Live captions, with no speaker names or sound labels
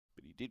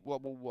did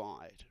wobble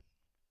wide.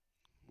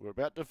 We're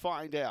about to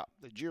find out.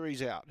 The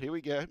jury's out. Here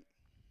we go.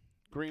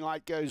 Green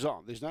light goes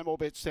on. There's no more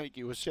bets, thank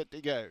you. We're set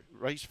to go.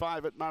 Race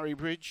 5 at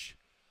Murray-Bridge.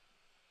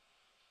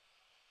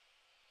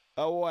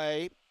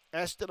 Away.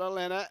 Aston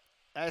Elena.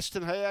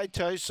 Aston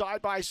Hayato,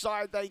 side by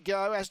side they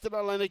go. Aston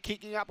Elena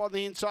kicking up on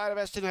the inside of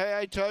Aston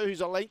Hayato,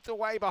 who's a length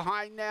away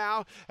behind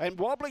now. And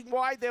wobbling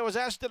wide there was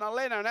Aston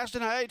Elena, and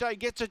Aston Hayato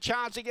gets a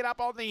chance to get up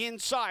on the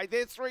inside.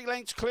 They're 3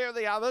 lengths clear of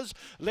the others,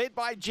 led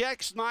by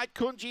Jack's Knight,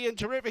 Kunji and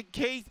Terrific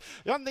Keith.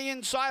 On the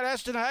inside,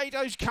 Aston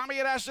Hayato's coming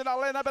at Aston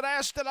Elena, but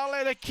Aston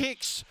Elena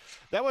kicks.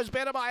 That was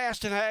better by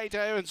Aston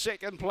Hayato in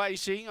second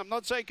placing. I'm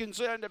not so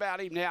concerned about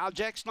him now.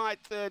 Jack's Knight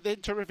third,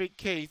 then Terrific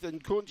Keith,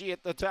 and Kunji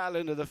at the tail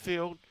end of the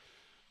field.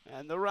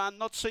 And the run,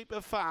 not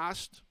super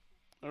fast,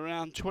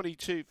 around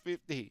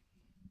 22.50.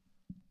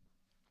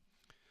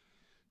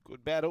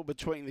 Good battle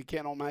between the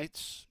kennel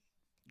mates.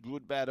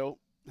 Good battle.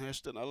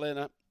 Aston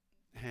Elena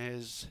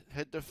has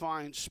had to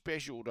find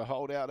special to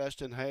hold out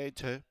Aston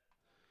Hayato.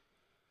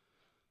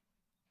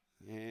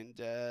 And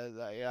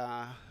they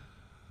are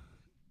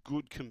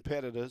good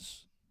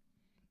competitors.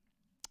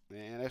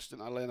 And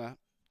Aston Elena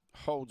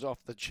holds off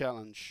the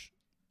challenge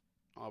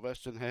of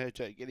Aston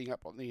Hayato getting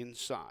up on the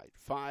inside.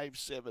 5,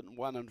 7,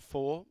 1 and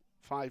 4.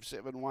 5,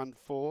 7, 1,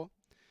 4.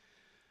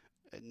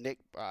 Neck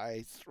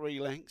by 3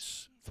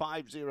 lengths.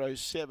 5, 0,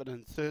 7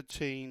 and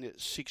 13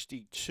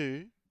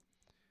 62.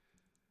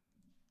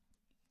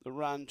 The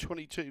run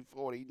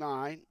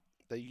 22.49.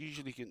 They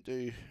usually can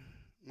do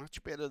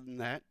much better than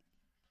that.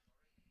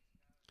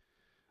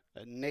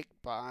 A neck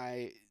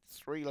by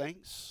 3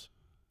 lengths.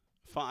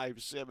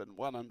 5, 7,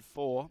 1 and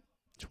 4.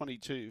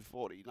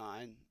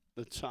 22.49.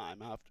 The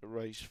time after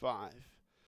race 5.